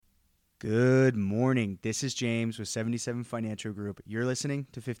Good morning. This is James with 77 Financial Group. You're listening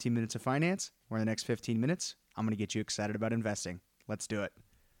to 15 Minutes of Finance, where in the next 15 minutes, I'm going to get you excited about investing. Let's do it.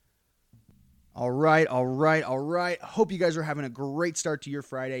 All right. Hope you guys are having a great start to your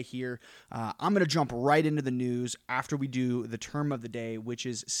Friday here. I'm going to jump right into the news after we do the term of the day, which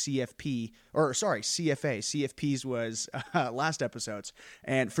is CFA. CFPs was last episode's.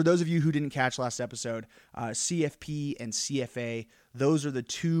 And for those of you who didn't catch last episode, CFP and CFA, those are the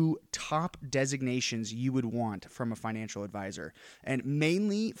two top designations you would want from a financial advisor. And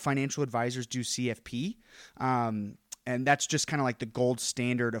mainly financial advisors do CFP. And that's just kind of like the gold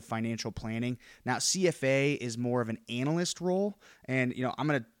standard of financial planning. Now, CFA is more of an analyst role. And, I'm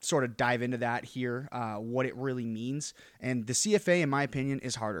going to sort of dive into that here, what it really means. And the CFA, in my opinion,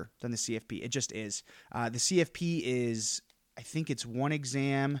 is harder than the CFP. It just is. The CFP is, I think it's one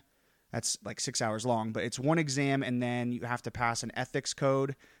exam. That's like 6 hours long, but it's one exam. And then you have to pass an ethics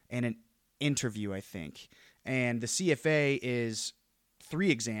code and an interview, I think. And the CFA is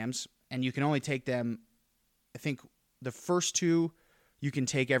 3 exams, and you can only take them, I think, the first 2 you can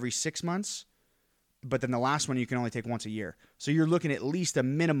take every 6 months, but then the last one you can only take once a year. So you're looking at least a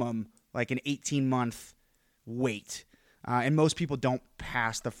minimum, like an 18-month wait. And most people don't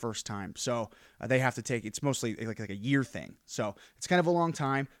pass the first time. So they have to take, it's mostly like a year thing. So it's kind of a long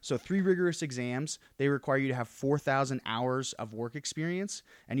time. So 3 rigorous exams. They require you to have 4,000 hours of work experience.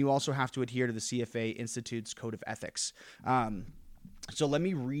 And you also have to adhere to the CFA Institute's Code of Ethics. So let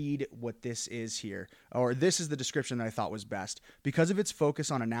me read what this is here, or this is the description that I thought was best. Because of its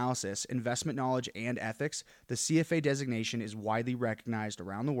focus on analysis, investment knowledge, and ethics, the CFA designation is widely recognized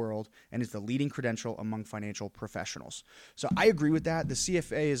around the world and is the leading credential among financial professionals. So I agree with that. The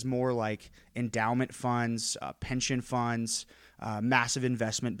CFA is more like endowment funds, pension funds, massive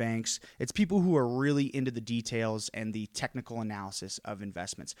investment banks. It's people who are really into the details and the technical analysis of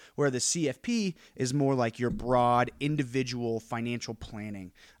investments, where the CFP is more like your broad individual financial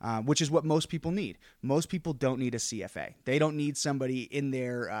planning, which is what most people need. Most people don't need a CFA. They don't need somebody in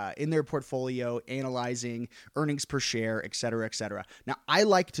their portfolio analyzing earnings per share, et cetera, et cetera. Now, I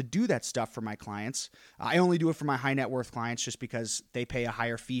like to do that stuff for my clients. I only do it for my high net worth clients just because they pay a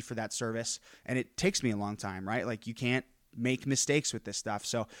higher fee for that service, and it takes me a long time, right? Like, you can't make mistakes with this stuff.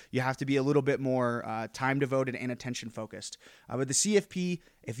 So you have to be a little bit more time devoted and attention focused. But the CFP,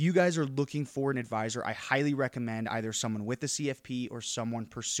 if you guys are looking for an advisor, I highly recommend either someone with the CFP or someone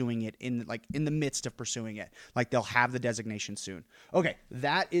pursuing it in the midst of pursuing it. Like, they'll have the designation soon. Okay,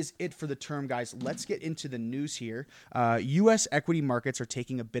 that is it for the term, guys. Let's get into the news here. U.S. equity markets are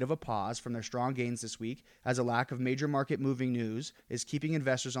taking a bit of a pause from their strong gains this week, as a lack of major market moving news is keeping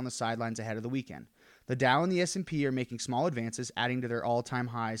investors on the sidelines ahead of the weekend. The Dow and the S&P are making small advances, adding to their all-time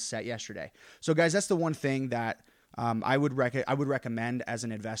highs set yesterday. So, guys, that's the one thing that I would recommend as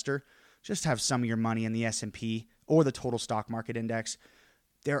an investor. Just have some of your money in the S&P or the total stock market index.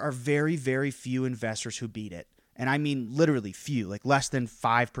 There are very, very few investors who beat it. And I mean literally few, like less than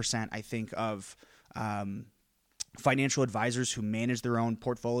 5%, I think, of financial advisors who manage their own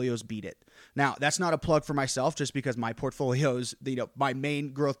portfolios beat it. Now, that's not a plug for myself just because my portfolios, my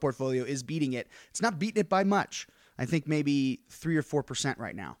main growth portfolio is beating it. It's not beating it by much. I think maybe 3 or 4%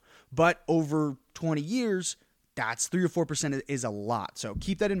 right now. But over 20 years, that's 3 or 4% is a lot. So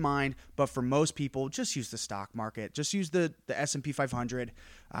keep that in mind. But for most people, just use the stock market. Just use the S&P 500.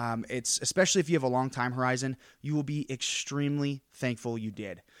 It's especially if you have a long time horizon, you will be extremely thankful you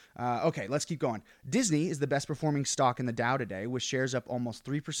did. Okay, let's keep going. Disney is the best performing stock in the Dow today, with shares up almost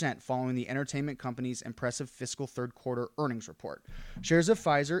 3% following the entertainment company's impressive fiscal third quarter earnings report. Shares of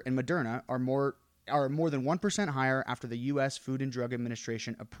Pfizer and Moderna are more than 1% higher after the U.S. Food and Drug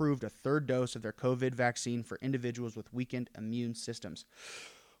Administration approved a third dose of their COVID vaccine for individuals with weakened immune systems.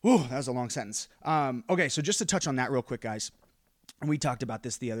 Ooh, that was a long sentence. Okay, so just to touch on that real quick, guys, and we talked about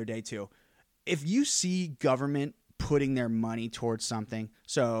this the other day too. If you see government putting their money towards something,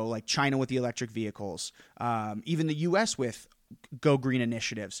 so like China with the electric vehicles, even the U.S. with Go Green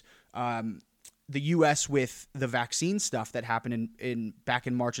initiatives, the U.S. with the vaccine stuff that happened back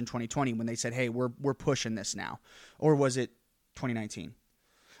in March in 2020 when they said, hey, we're pushing this now. Or was it 2019?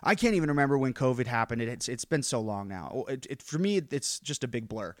 I can't even remember when COVID happened. It's been so long now. For me, it's just a big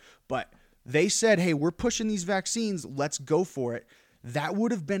blur. But they said, hey, we're pushing these vaccines. Let's go for it. That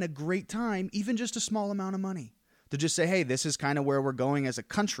would have been a great time, even just a small amount of money, to just say, hey, this is kind of where we're going as a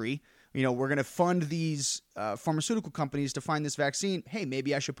country. We're going to fund these pharmaceutical companies to find this vaccine. Hey,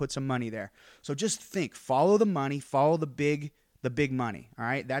 maybe I should put some money there. So just think, follow the money, follow the big money. All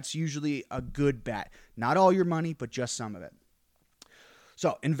right. That's usually a good bet. Not all your money, but just some of it.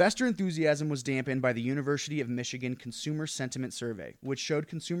 So, investor enthusiasm was dampened by the University of Michigan Consumer Sentiment Survey, which showed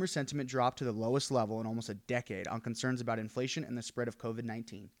consumer sentiment drop to the lowest level in almost a decade on concerns about inflation and the spread of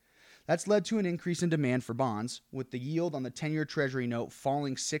COVID-19. That's led to an increase in demand for bonds, with the yield on the 10-year Treasury note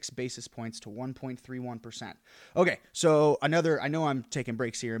falling 6 basis points to 1.31%. Okay, so I know I'm taking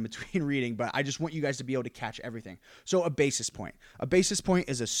breaks here in between reading, but I just want you guys to be able to catch everything. So a basis point. A basis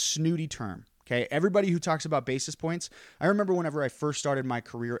point is a snooty term. Okay, everybody who talks about basis points, I remember whenever I first started my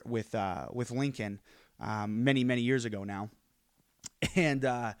career with Lincoln many years ago now, and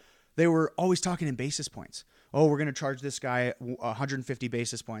they were always talking in basis points. Oh, we're going to charge this guy 150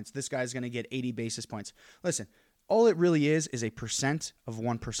 basis points. This guy's going to get 80 basis points. Listen, all it really is a percent of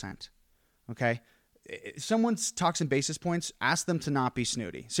 1%. Okay? If someone talks in basis points, ask them to not be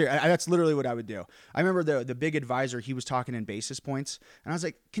snooty. Seriously, that's literally what I would do. I remember the big advisor, he was talking in basis points, and I was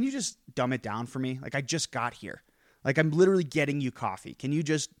like, can you just dumb it down for me? Like, I just got here. Like, I'm literally getting you coffee. Can you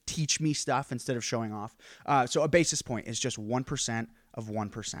just teach me stuff instead of showing off? So a basis point is just 1% of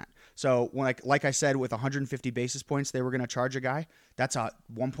 1%. So when, like I said, with 150 basis points, they were going to charge a guy. That's a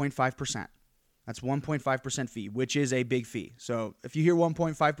 1.5%. That's 1.5% fee, which is a big fee. So if you hear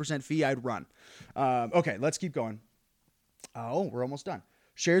 1.5% fee, I'd run. Okay, let's keep going. Oh, we're almost done.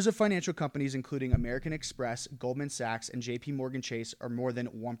 Shares of financial companies, including American Express, Goldman Sachs, and JP Morgan Chase, are more than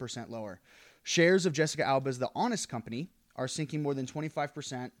 1% lower. Shares of Jessica Alba's The Honest Company are sinking more than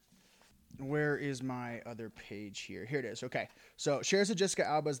 25%. Where is my other page here? Here it is. Okay. So shares of Jessica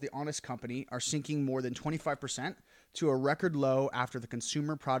Alba's The Honest Company are sinking more than 25% to a record low after the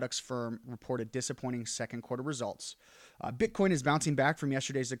consumer products firm reported disappointing second quarter results. Bitcoin is bouncing back from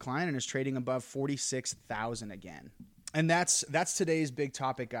yesterday's decline and is trading above 46,000 again. And that's today's big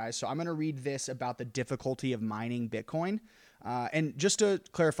topic, guys. So I'm going to read this about the difficulty of mining Bitcoin. And just to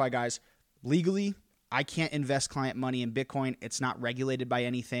clarify, guys, legally, I can't invest client money in Bitcoin. It's not regulated by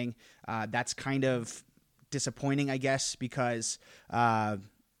anything. That's kind of disappointing, I guess, because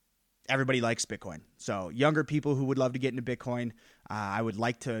everybody likes Bitcoin. So younger people who would love to get into Bitcoin, I would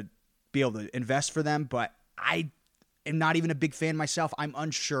like to be able to invest for them, but I am not even a big fan myself. I'm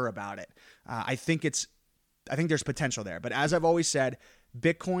unsure about it. I think there's potential there. But as I've always said,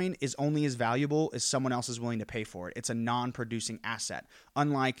 Bitcoin is only as valuable as someone else is willing to pay for it. It's a non-producing asset.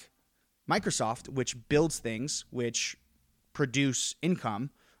 Unlike Microsoft, which builds things which produce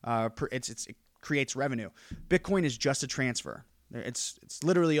income, it creates revenue. Bitcoin is just a transfer. It's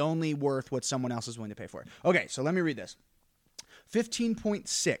literally only worth what someone else is willing to pay for it. Okay, so let me read this.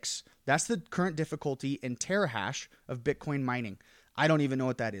 15.6. That's the current difficulty in terahash of Bitcoin mining. I don't even know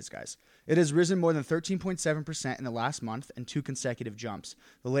what that is, guys. It has risen more than 13.7% in the last month and 2 consecutive jumps,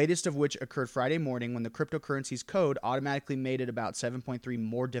 the latest of which occurred Friday morning when the cryptocurrency's code automatically made it about 7.3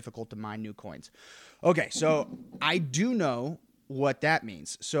 more difficult to mine new coins. Okay, so I do know what that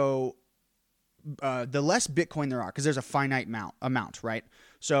means. So the less Bitcoin there are, because there's a finite amount, right?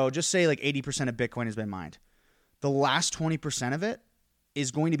 So just say like 80% of Bitcoin has been mined. The last 20% of it is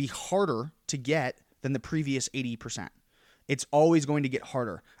going to be harder to get than the previous 80%. It's always going to get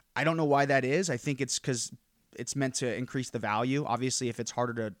harder. I don't know why that is. I think it's because it's meant to increase the value. Obviously, if it's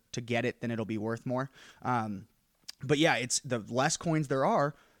harder to get it, then it'll be worth more. But yeah, it's the less coins there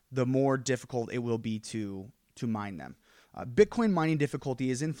are, the more difficult it will be to mine them. Bitcoin mining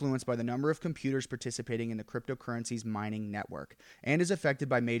difficulty is influenced by the number of computers participating in the cryptocurrency's mining network and is affected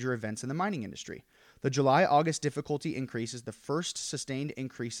by major events in the mining industry. The July-August difficulty increase is the first sustained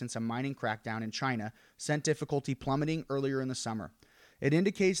increase since a mining crackdown in China sent difficulty plummeting earlier in the summer. It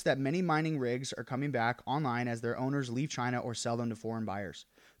indicates that many mining rigs are coming back online as their owners leave China or sell them to foreign buyers.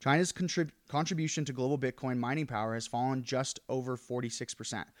 China's contribution to global Bitcoin mining power has fallen just over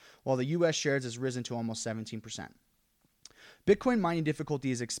 46%, while the U.S. shares has risen to almost 17%. Bitcoin mining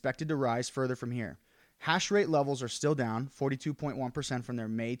difficulty is expected to rise further from here. Hash rate levels are still down 42.1% from their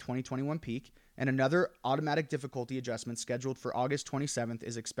May 2021 peak, and another automatic difficulty adjustment scheduled for August 27th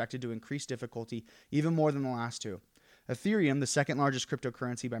is expected to increase difficulty even more than the last two. Ethereum, the second largest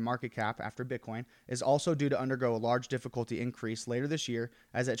cryptocurrency by market cap after Bitcoin, is also due to undergo a large difficulty increase later this year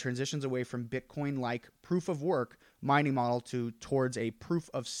as it transitions away from Bitcoin-like proof-of-work mining model towards a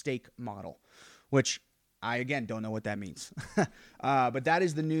proof-of-stake model, which I, again, don't know what that means. But that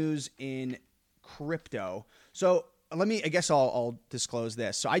is the news in crypto. So I'll disclose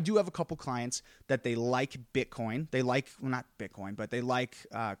this. So I do have a couple clients that they like Bitcoin. They like, well, not Bitcoin, but they like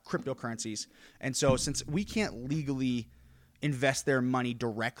cryptocurrencies. And so since we can't legally invest their money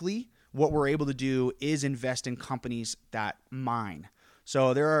directly, what we're able to do is invest in companies that mine.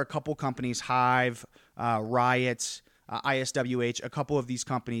 So there are a couple companies, Hive, Riot, ISWH, a couple of these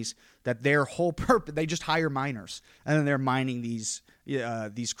companies that their whole purpose, they just hire miners and then they're mining these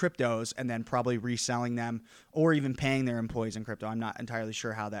these cryptos and then probably reselling them or even paying their employees in crypto. I'm not entirely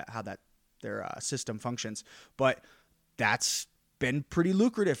sure how their system functions, but that's been pretty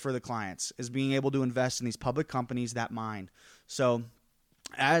lucrative for the clients, is being able to invest in these public companies that mine. So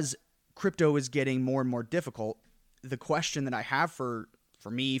as crypto is getting more and more difficult, the question that I have for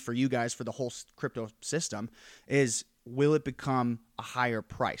me, for you guys, for the whole crypto system is, will it become a higher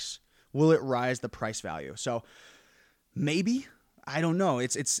price? Will it rise the price value? So maybe, I don't know.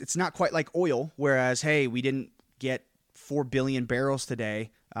 It's not quite like oil, whereas, hey, we didn't get 4 billion barrels today.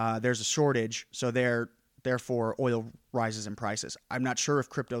 There's a shortage, so therefore oil rises in prices. I'm not sure if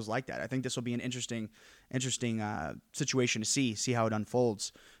crypto's like that. I think this will be an interesting situation to see how it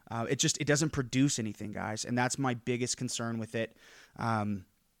unfolds. It doesn't produce anything, guys, and that's my biggest concern with it.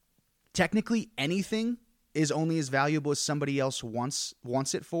 Technically, anything is only as valuable as somebody else wants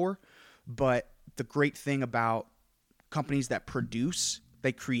it for, but the great thing about companies that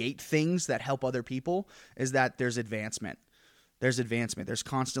they create things that help other people, is that there's advancement. There's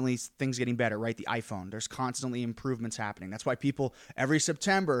constantly things getting better, right? The iPhone, there's constantly improvements happening. That's why people every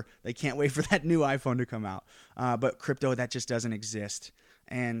September, they can't wait for that new iPhone to come out. But crypto, that just doesn't exist.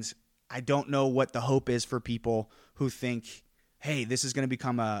 And I don't know what the hope is for people who think, hey, this is going to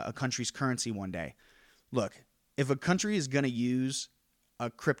become a country's currency one day. Look, if a country is going to use a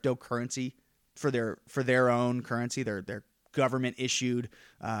cryptocurrency for their own currency, their government issued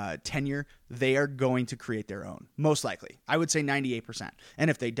tenure, they are going to create their own, most likely. I would say 98%. And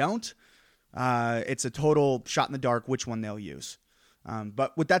if they don't, it's a total shot in the dark which one they'll use.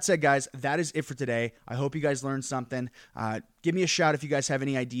 But with that said, guys, that is it for today. I hope you guys learned something. Give me a shout if you guys have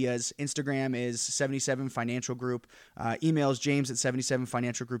any ideas. Instagram is 77 Financial Group. Email is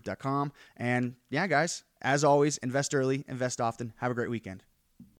james@77financialgroup.com. And yeah, guys, as always, invest early, invest often. Have a great weekend.